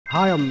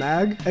Hi, I'm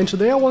Nag, and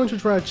today I wanted to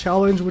try a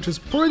challenge which is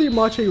pretty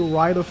much a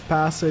rite of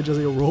passage as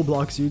a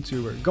Roblox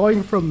YouTuber,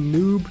 going from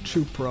noob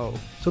to pro.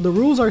 So the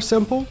rules are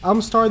simple.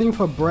 I'm starting with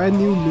a brand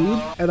new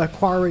noob and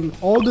acquiring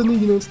all the new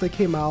units that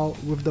came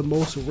out with the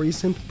most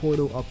recent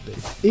Portal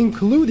update,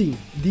 including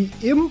the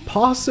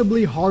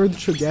impossibly hard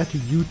to get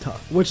Yuta,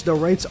 which the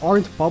rates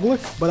aren't public,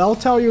 but I'll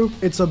tell you,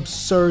 it's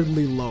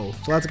absurdly low.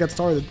 So let's get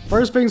started.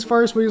 First things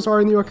first, when you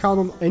start a new account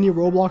on any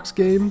Roblox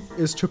game,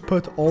 is to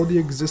put all the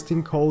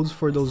existing codes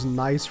for those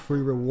nice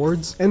free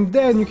rewards, and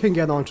then you can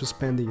get on to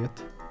spending it.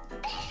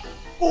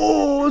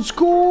 Oh, let's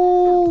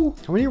go!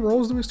 How many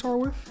rolls do we start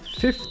with?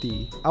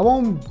 50. I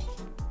won't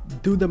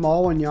do them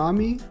all on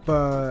Yami,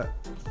 but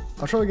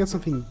I'll try to get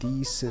something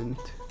decent.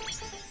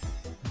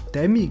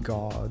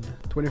 Demigod.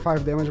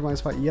 25 damage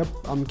minus 5. Yep,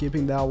 I'm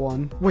keeping that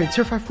one. Wait,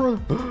 tier 5 pro.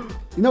 You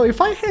know,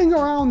 if I hang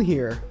around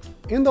here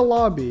in the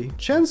lobby,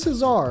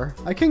 chances are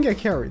I can get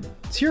carried.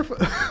 Tier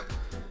 5.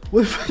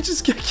 What if I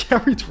just get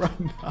carried right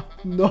now?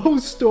 No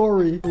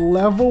story.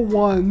 Level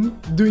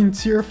 1 doing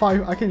tier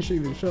 5. I can't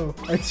even show.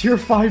 A tier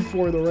 5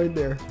 portal right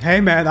there.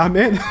 Hey man, I'm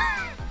in.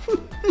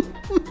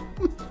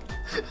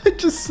 I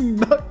just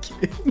snuck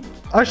in.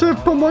 I should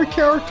have put more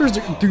characters.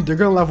 Dude, they're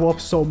gonna level up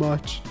so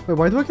much. Wait,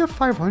 why do I get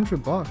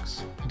 500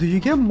 bucks? Do you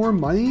get more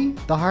money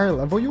the higher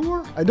level you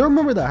are? I don't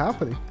remember that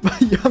happening. But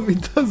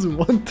Yami does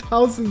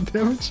 1,000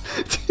 damage.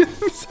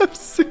 Yamis have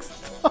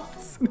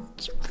 6,000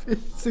 HP.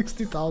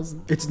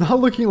 60,000. It's not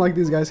looking like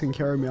these guys can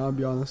carry me, I'll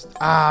be honest.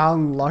 Ah,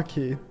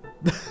 unlucky.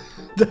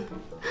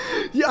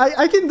 Yeah,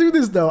 I can do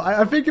this though.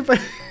 I think if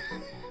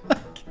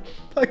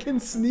I can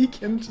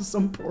sneak into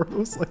some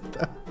portals like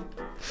that.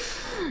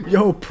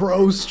 Yo,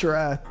 pro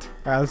strat.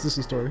 Alright, let's do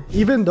some story.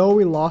 Even though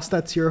we lost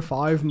that tier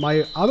 5,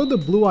 my out of the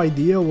blue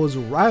idea was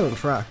right on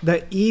track.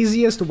 The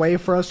easiest way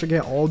for us to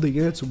get all the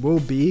units will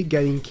be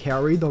getting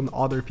carried on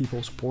other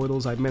people's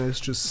portals I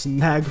managed to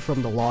snag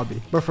from the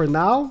lobby. But for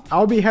now,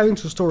 I'll be heading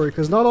to story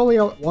because not only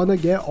I want to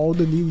get all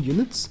the new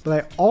units,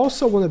 but I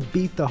also want to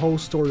beat the whole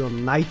story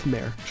on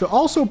Nightmare. Should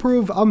also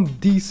prove I'm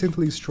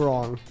decently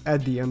strong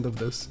at the end of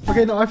this.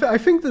 Okay, no, I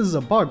think this is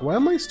a bug. Why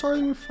am I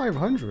starting with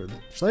 500?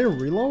 Should I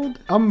reload?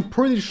 I'm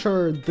pretty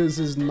sure this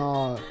is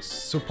not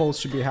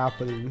supposed to be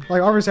happening.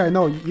 Like, obviously I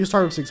know you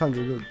start with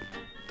 600,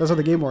 that's how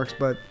the game works,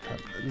 but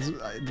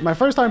my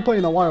first time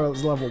playing a while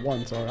was level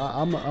 1, so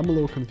I'm a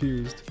little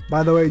confused.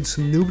 By the way, it's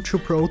noob to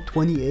pro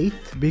 28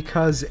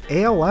 because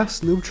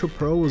ALS noob to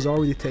pro was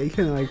already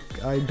taken and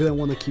I didn't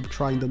want to keep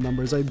trying the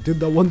numbers. I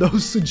did the one that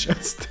was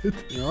suggested.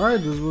 All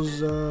right, this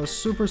was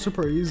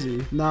super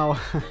easy. Now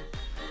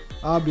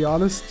I'll be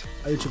honest,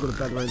 I need to go to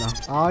bed right now.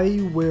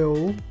 I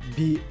will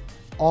be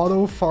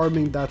auto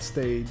farming that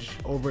stage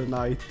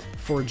overnight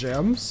for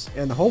gems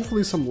and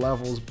hopefully some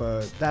levels,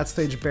 but that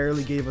stage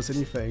barely gave us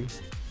anything.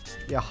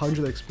 Yeah,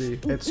 100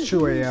 XP. It's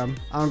 2 a.m.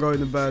 I'm going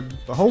to bed,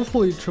 but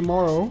hopefully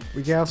tomorrow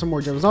we can have some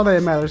more gems. Not that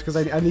it matters because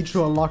I need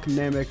to unlock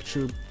Namek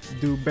to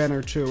do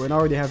banner 2 and I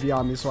already have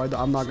Yami, so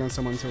I'm not gonna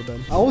summon until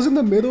then. I was in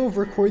the middle of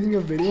recording a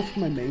video for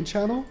my main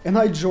channel and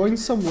I joined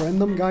some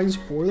random guy's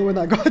portal and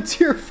I got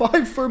tier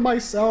 5 for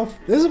myself.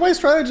 This is my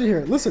strategy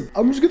here. Listen,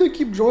 I'm just gonna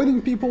keep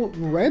joining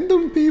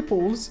random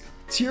people's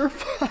tier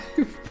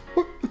 5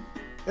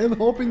 and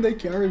hoping they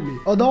carry me.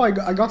 Oh no, I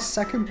got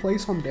second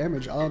place on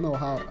damage. I don't know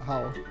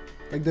how.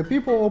 Like, the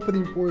people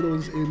opening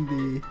portals in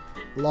the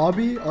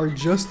lobby are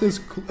just as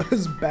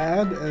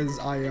bad as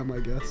I am, I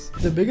guess.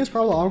 The biggest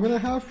problem I'm gonna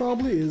have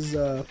probably is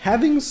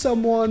having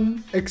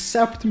someone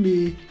accept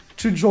me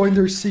to join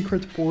their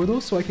secret portal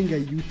so I can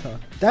get Yuta.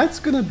 That's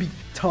gonna be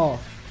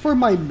tough. For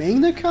my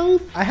main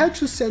account, I had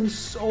to send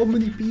so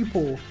many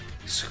people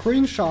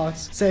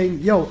screenshots saying,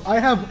 yo, I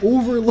have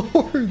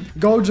Overlord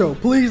Gojo,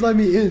 please let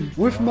me in.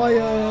 With my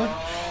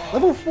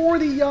level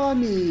 40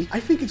 Yami, I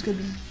think it's gonna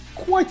be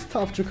quite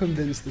tough to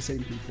convince the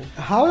same people.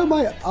 How am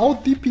I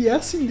out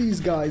DPSing these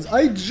guys?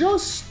 I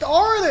just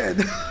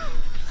started.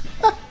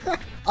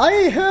 I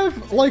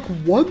have like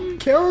one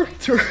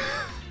character.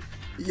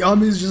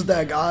 Yami's just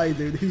that guy,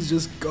 dude. He's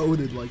just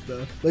goated like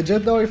that.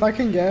 Legit though, if I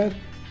can get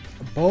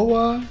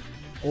Boa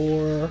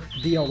or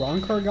the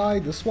Arankar guy,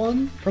 this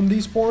one, from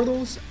these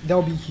portals,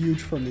 that'll be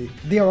huge for me.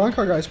 The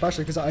Arankar guy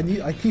especially, because I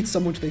need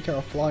someone to take care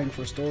of flying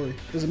for story.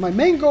 Because my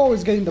main goal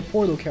is getting the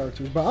portal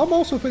characters, but I'm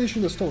also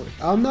finishing the story.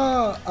 I'm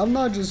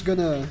not just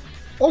gonna,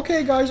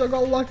 okay guys, I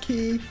got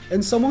lucky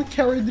and someone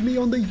carried me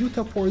on the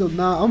Yuta portal.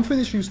 Nah, I'm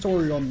finishing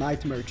story on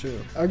Nightmare too.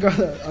 I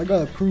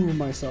gotta prove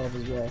myself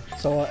as well.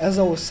 So as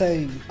I was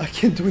saying, I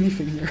can't do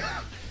anything here.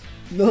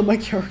 None of my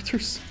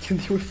characters can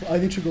deal with. I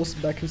need to go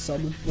back and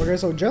summon. Okay,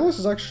 so Jealous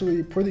is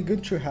actually pretty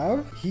good to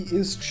have. He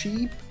is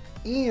cheap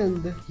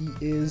and he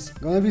is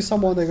gonna be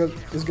someone that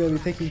is gonna be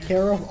taking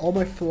care of all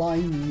my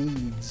flying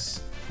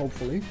needs.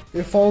 Hopefully.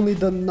 If only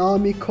the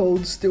Nami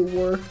code still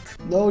worked.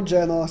 No,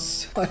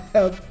 Genos. I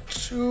have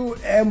 2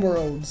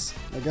 emeralds.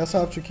 I guess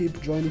I have to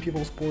keep joining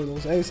people's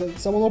portals. Hey,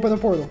 someone open a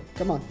portal.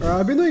 Come on.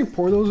 I've been doing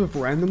portals with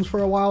randoms for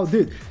a while.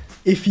 Dude,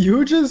 if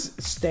you just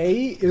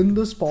stay in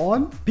the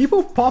spawn,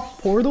 people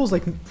pop portals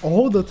like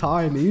all the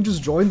time and you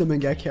just join them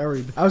and get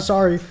carried. I'm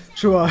sorry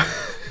to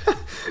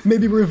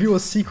Maybe reveal a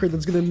secret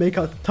that's gonna make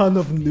a ton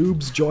of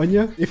noobs join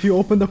you if you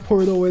open the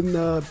portal in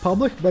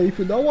public. But if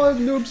you don't want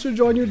noobs to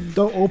join you,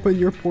 don't open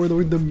your portal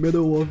in the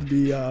middle of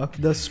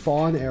the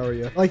spawn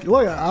area. Like,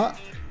 look,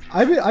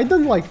 I've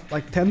done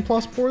like 10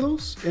 plus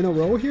portals in a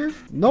row here.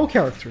 No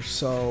characters,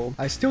 so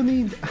I still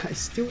need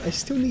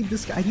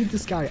this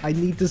guy. I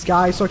need this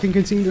guy so I can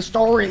continue the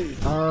story.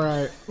 All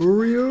right,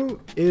 Uryu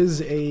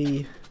is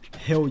a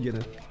hill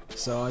unit,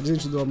 so I just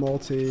need to do a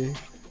multi.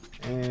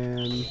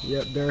 And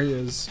yep, there he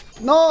is.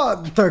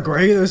 Not the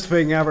greatest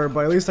thing ever,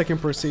 but at least I can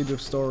proceed with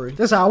story.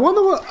 Listen, I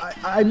wonder what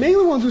I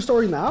mainly want to do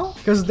story now,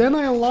 because then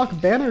I unlock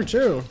banner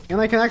too,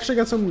 and I can actually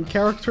get some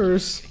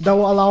characters that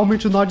will allow me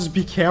to not just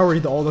be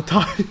carried all the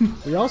time.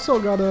 We also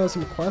got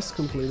some quests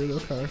completed.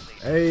 Okay,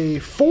 a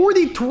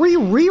 43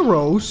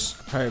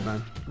 rerolls. Hey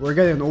man, we're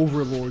getting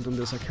overlord on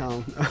this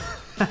account.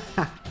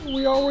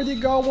 We already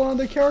got one of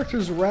the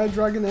characters, Red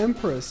Dragon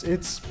Empress.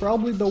 It's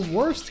probably the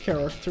worst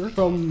character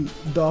from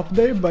the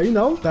update, but you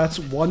know, that's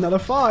 1 out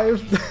of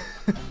 5.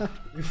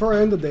 Before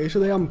I end the day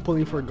today, I'm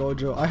pulling for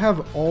Gojo. I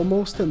have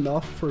almost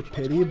enough for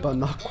pity, but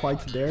not quite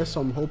there,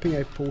 so I'm hoping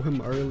I pull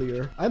him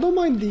earlier. I don't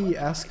mind the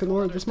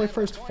Escanor. This is my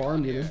first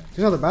farm unit. It's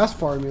not the best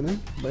farm unit,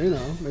 but you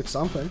know, it's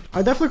something.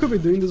 I definitely could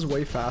be doing this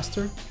way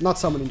faster. Not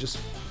summoning, just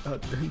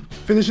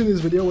finishing this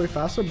video way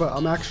faster, but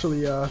I'm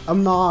actually,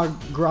 I'm not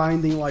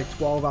grinding like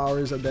 12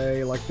 hours a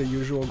day like the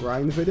usual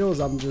grind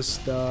videos. I'm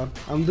just,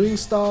 I'm doing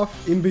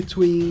stuff in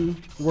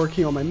between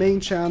working on my main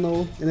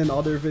channel and then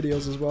other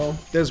videos as well.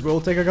 This will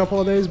take a couple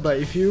of days,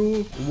 but if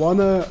you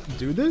wanna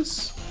do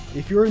this,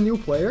 if you're a new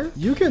player,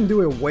 you can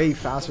do it way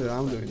faster than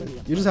I'm doing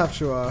it. You just have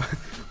to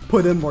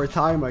put in more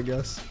time, I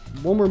guess.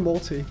 One more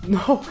multi.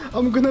 No,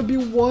 I'm gonna be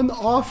 1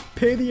 off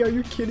pity. Are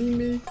you kidding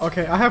me?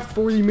 Okay, I have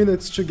 40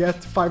 minutes to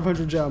get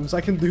 500 gems.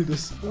 I can do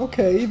this.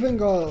 Okay, even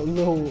got a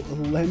little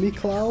Lemmy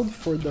Cloud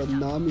for the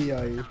Nami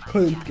I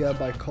couldn't get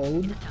by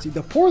code. See,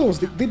 the portals,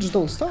 they just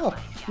don't stop.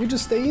 You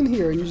just stay in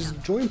here and you just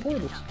join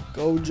portals.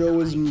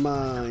 Gojo is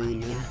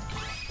mine.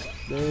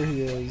 There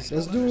he is.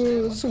 Let's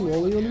do some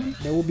rolling on him.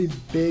 That will be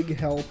big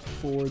help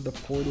for the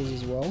portals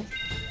as well.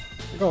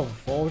 I got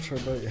Vulture,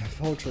 but yeah,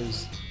 Vulture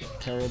is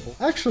terrible.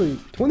 Actually,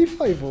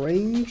 25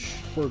 range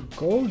for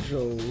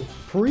Gojo.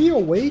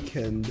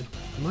 Pre-awakened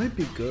might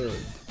be good.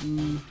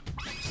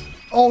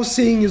 All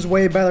seeing is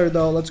way better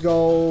though. Let's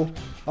go.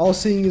 All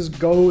seeing is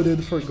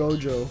goated for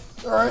Gojo.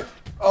 Alright,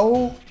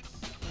 I'll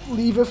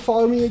leave it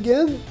farming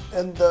again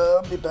and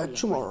be back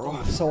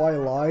tomorrow. So I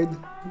lied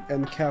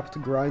and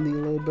kept grinding a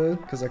little bit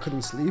because I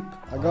couldn't sleep.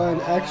 I got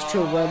an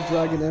extra Red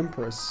Dragon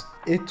Empress.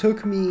 It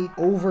took me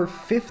over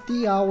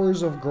 50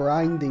 hours of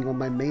grinding on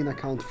my main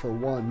account for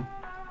one.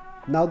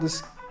 Now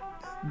this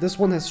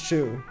one has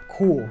 2.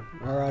 Cool.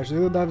 Alright,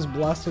 Yuta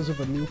blasters with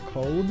a new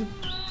code.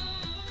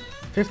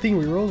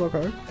 15 rerolls,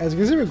 okay. As you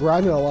can see, we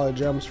grinded a lot of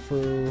gems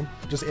through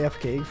just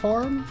AFK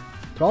farm.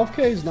 12k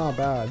is not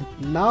bad.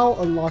 Now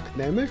unlock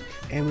Namek,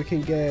 and we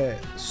can get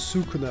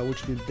Sukuna,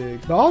 which would be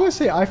big. But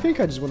honestly, I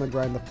think I just want to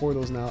grind the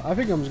portals now. I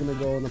think I'm just going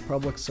to go on a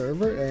public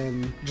server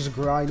and just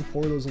grind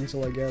portals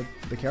until I get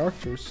the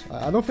characters.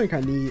 I don't think I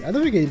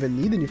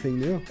even need anything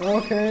new.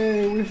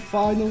 Okay, we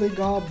finally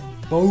got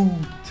Boat.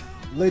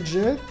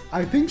 Legit,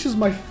 I think she's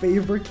my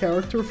favorite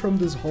character from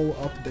this whole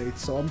update,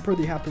 so I'm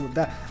pretty happy with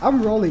that.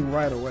 I'm rolling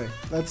right away.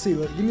 Let's see,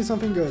 give me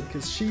something good,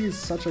 because she is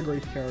such a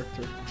great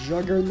character.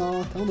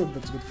 Juggernaut, I don't know if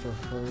that's good for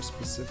her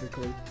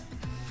specifically.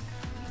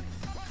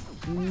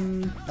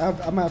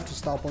 I might have to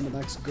stop on the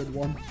next good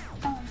one.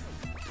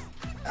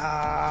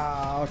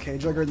 Ah, okay,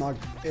 Juggernaut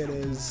it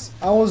is.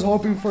 I was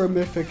hoping for a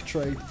mythic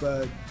trait,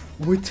 but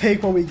we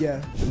take what we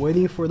get.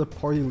 Waiting for the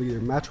party leader.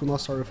 Match will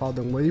not start without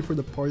them. Waiting for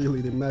the party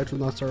leader. Match will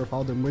not start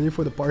without them. Waiting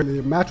for the party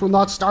leader. Match will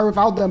not start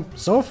without them.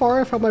 So far,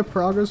 I felt my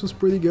progress was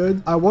pretty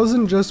good. I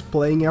wasn't just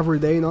playing every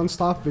day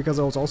non-stop because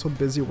I was also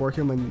busy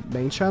working on my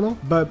main channel,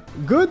 but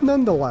good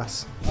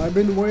nonetheless. I've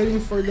been waiting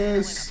for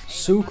this.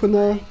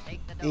 Sukuna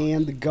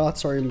and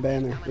Guts are in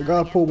banner. We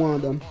gotta pull one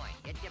of them.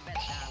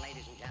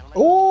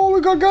 Oh,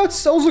 we got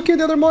Guts. I was looking at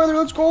the other monitor.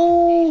 Let's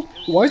go.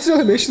 Why is the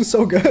animation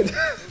so good?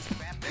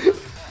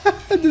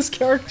 This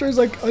character is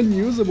like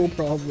unusable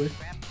probably.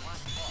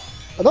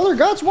 Another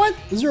Guts, what?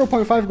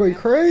 0.5 going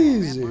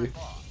crazy.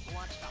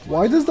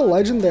 Why does the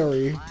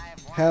legendary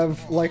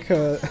have like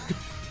a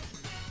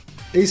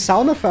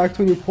sound effect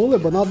when you pull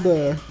it, but not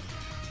the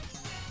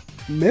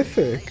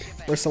mythic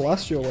or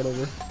celestial or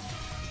whatever?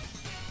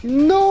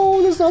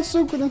 No, that's not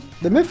Sukuna.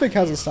 The mythic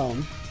has a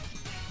sound.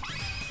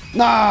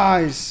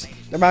 Nice.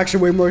 I'm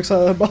actually way more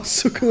excited about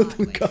Sukuna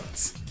than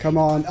Guts. Come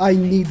on, I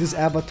need this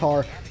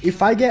avatar.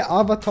 If I get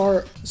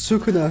avatar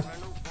Sukuna...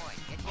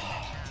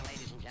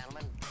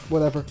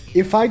 Whatever.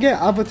 If I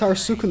get avatar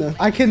Sukuna,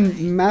 I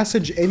can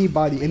message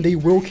anybody and they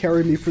will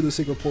carry me through the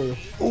single portal.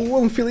 Oh,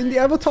 I'm feeling the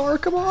avatar.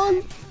 Come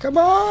on. Come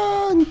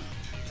on.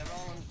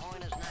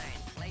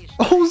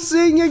 Oh,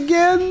 sing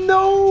again.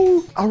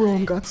 No. I'll roll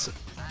on Guts.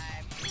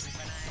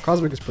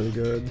 Cosmic is pretty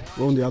good.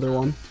 Roll on the other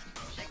one.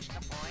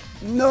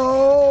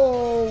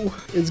 No!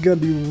 It's gonna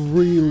be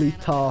really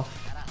tough.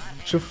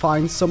 to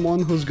find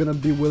someone who's gonna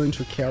be willing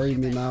to carry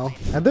me now.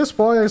 At this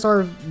point, I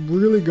started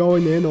really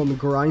going in on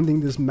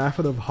grinding this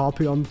method of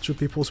hopping onto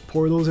people's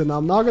portals, and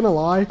I'm not gonna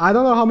lie, I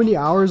don't know how many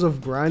hours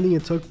of grinding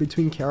it took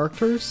between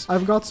characters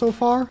I've got so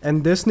far,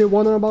 and this new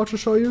one I'm about to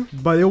show you,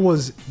 but it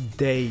was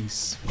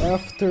days.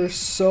 After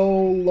so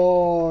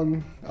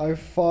long, I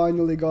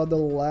finally got the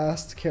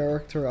last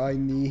character I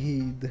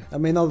need. I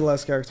mean, not the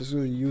last character, it's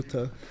really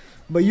Yuta.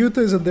 But Yuta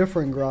is a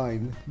different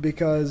grind,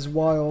 because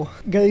while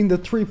getting the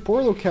 3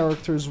 portal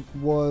characters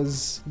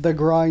was the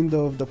grind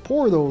of the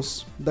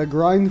portals, the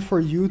grind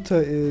for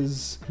Yuta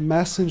is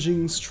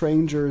messaging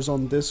strangers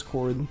on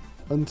Discord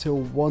until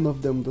one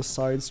of them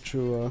decides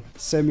to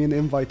send me an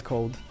invite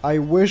code. I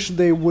wish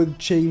they would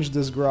change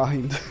this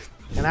grind.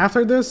 And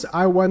after this,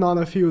 I went on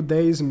a few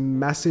days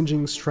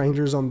messaging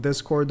strangers on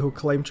Discord who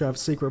claim to have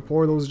secret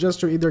portals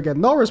just to either get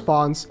no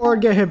response or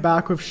get hit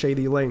back with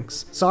shady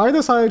links. So I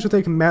decided to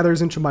take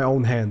matters into my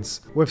own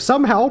hands. With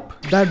some help,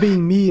 that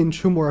being me and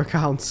 2 more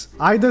accounts,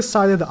 I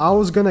decided I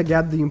was gonna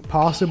get the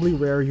impossibly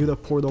rare Yuta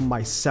portal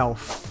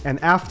myself.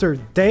 And after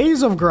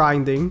days of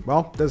grinding,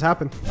 well, this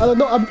happened. I don't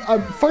know,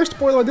 first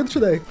portal I did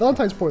today,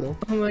 Valentine's portal.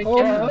 Oh my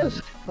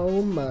gosh.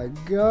 Oh my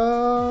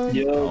god.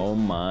 Yo. Oh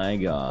my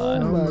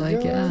god. Oh my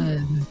god.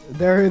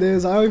 There it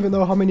is. I don't even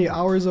know how many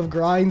hours of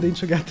grinding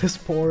to get this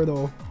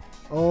portal.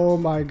 Oh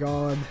my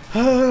god.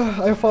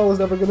 I thought I was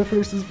never gonna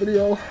finish this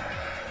video.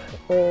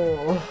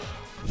 Oh.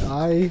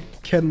 I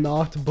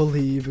cannot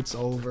believe it's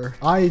over.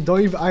 I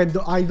don't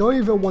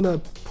even want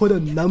to put a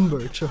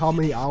number to how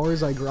many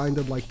hours I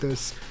grinded like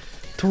this.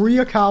 3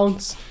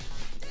 accounts,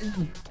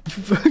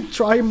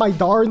 trying my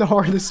darn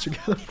hardest to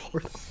get a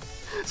portal.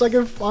 So I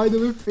can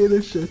finally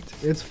finish it.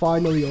 It's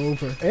finally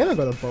over. And I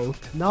got a boat.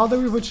 Now that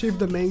we've achieved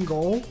the main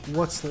goal,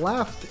 what's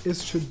left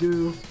is to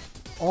do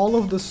all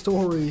of the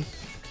story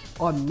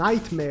on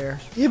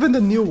Nightmare. Even the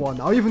new one.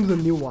 I'll even do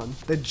the new one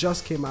that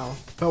just came out.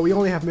 But we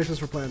only have missions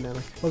for Planet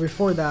Namek. But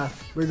before that,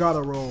 we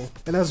gotta roll.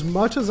 And as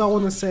much as I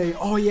want to say,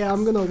 oh yeah,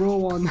 I'm gonna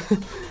roll on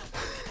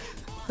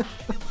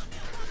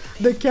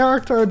the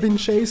character I've been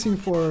chasing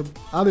for,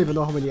 I don't even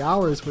know how many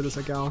hours for this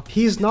account.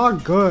 He's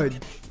not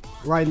good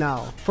right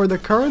now. For the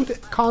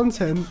current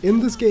content in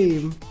this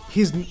game,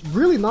 he's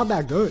really not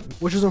that good,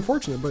 which is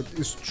unfortunate, but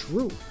it's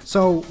true.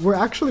 So we're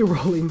actually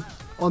rolling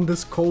on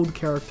this cold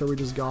character we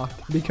just got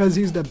because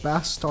he's the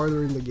best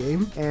starter in the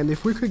game. And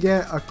if we could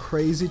get a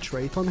crazy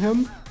trait on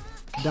him,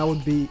 that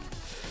would be...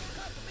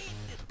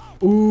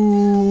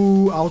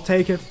 Ooh, I'll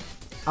take it.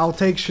 I'll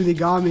take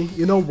Shinigami.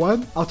 You know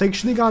what? I'll take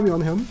Shinigami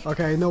on him.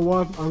 Okay, you know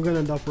what? I'm gonna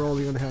end up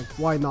rolling on him.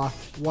 Why not?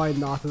 Why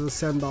not as a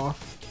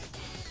send-off?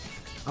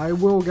 I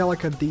will get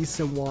like a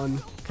decent one.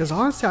 Because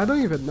honestly, I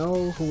don't even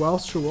know who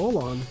else to roll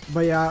on.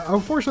 But yeah,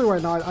 unfortunately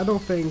right now, I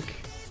don't think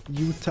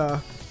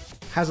Yuta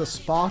has a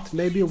spot.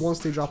 Maybe once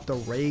they drop the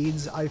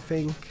raids, I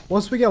think.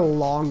 Once we get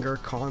longer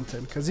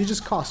content, because he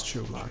just costs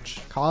too much.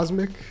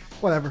 Cosmic?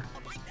 Whatever.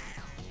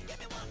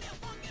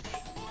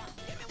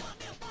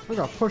 I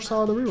got pushed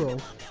out of the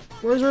reroll.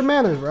 Where's your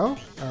manners, bro?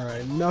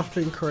 Alright,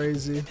 nothing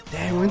crazy.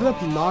 Dang, we ended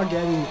up not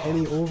getting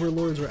any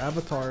overlords or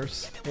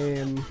avatars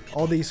and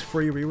all these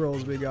free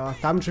rerolls we got.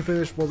 Time to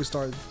finish what we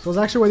started. So I was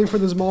actually waiting for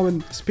this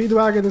moment.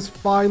 Speedwagon is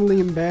finally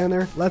in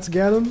banner. Let's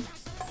get him.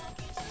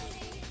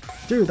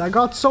 Dude, I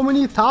got so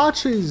many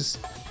Itachis.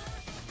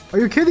 Are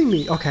you kidding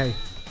me? Okay.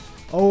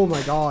 Oh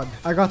my god.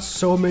 I got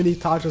so many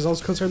Itachis. I was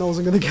concerned I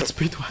wasn't gonna get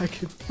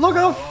Speedwagon. Look,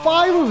 I have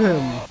 5 of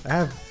him. I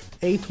have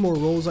 8 more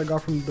rolls I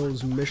got from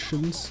those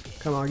missions.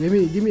 Come on, give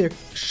me a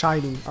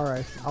shiny.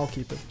 Alright, I'll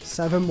keep it.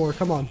 7 more,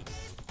 come on.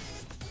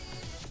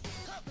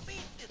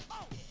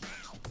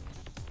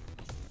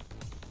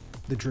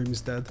 The dream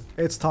is dead.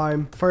 It's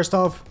time. First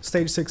off,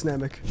 stage 6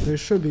 Namek. This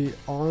should be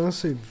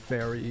honestly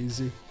very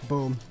easy.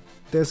 Boom.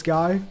 This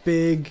guy,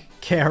 big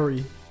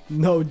carry.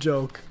 No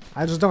joke.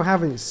 I just don't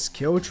have any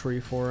skill tree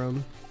for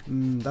him.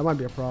 That might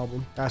be a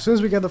problem. As soon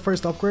as we get the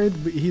first upgrade,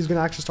 he's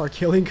gonna actually start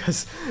killing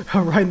because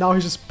right now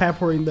he's just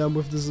peppering them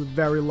with this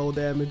very low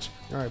damage.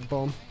 Alright,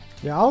 boom.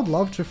 Yeah, I would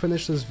love to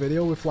finish this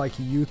video with like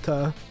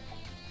Yuta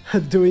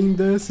doing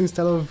this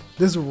instead of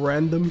this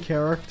random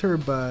character,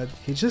 but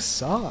he just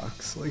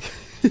sucks. Like,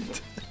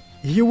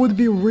 he would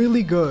be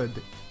really good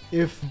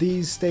if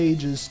these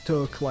stages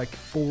took like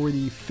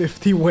 40,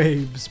 50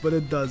 waves, but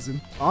it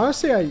doesn't.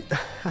 Honestly,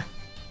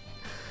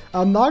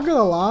 I'm not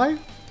gonna lie.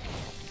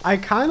 I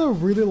kind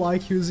of really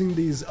like using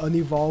these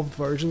unevolved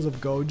versions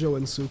of Gojo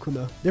and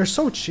Sukuna. They're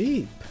so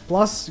cheap.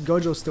 Plus,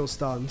 Gojo still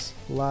stuns.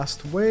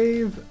 Last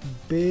wave,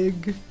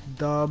 big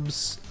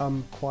dubs,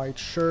 I'm quite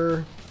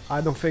sure. I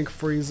don't think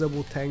Frieza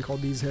will tank all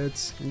these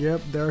hits.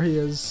 Yep, there he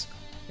is.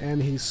 And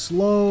he's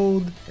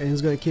slowed, and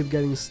he's gonna keep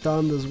getting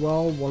stunned as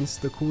well once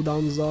the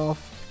cooldown's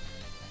off.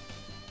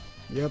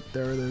 Yep,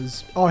 there it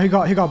is. Oh, he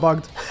got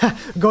bugged.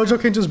 Gojo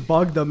can just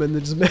bug them and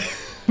then just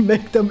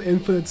make them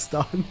infinite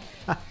stun.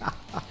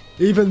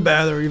 Even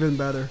better, even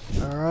better.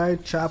 Alright,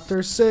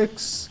 chapter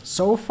 6.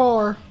 So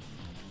far,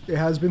 it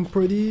has been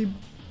pretty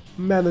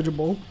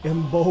manageable.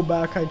 In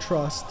Bowback, I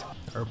trust.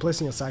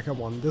 Replacing a second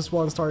one. This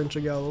one's starting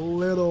to get a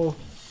little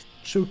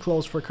too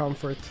close for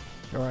comfort.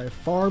 Alright,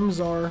 farms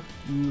are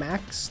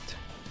maxed.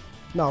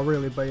 Not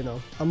really, but you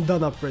know, I'm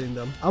done upgrading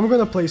them. I'm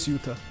gonna place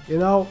Yuta. You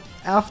know,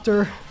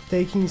 after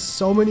taking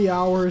so many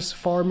hours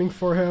farming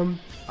for him,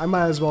 I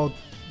might as well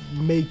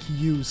make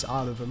use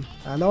out of him.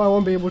 I know I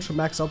won't be able to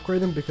max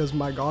upgrade him because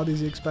my god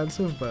is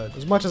expensive, but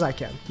as much as I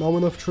can.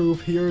 Moment of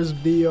truth, here's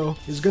Dio.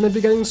 He's gonna be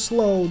getting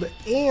slowed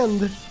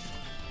and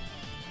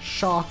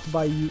shocked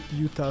by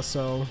Yuta,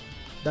 so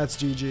that's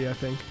GG, I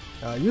think.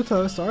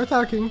 Yuta, start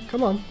attacking,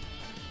 come on.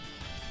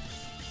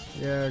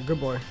 Yeah, good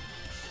boy.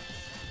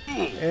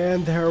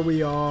 And there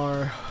we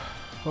are.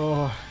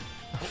 Oh,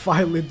 I'm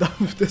finally done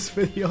with this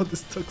video.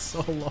 This took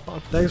so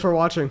long. Thanks for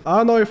watching. I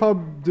don't know if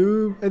I'll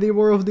do any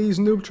more of these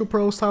Noob to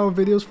Pro style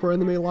videos for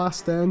Anime Last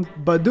Stand,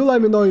 but do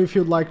let me know if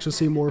you'd like to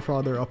see more for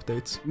other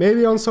updates.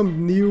 Maybe on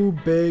some new,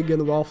 big,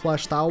 and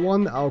well-fleshed out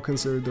one, I'll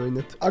consider doing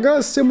it. I got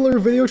a similar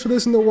video to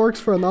this in the works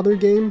for another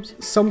game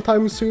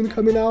sometime soon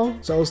coming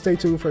out, so stay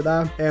tuned for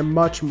that, and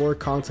much more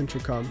content to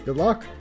come. Good luck!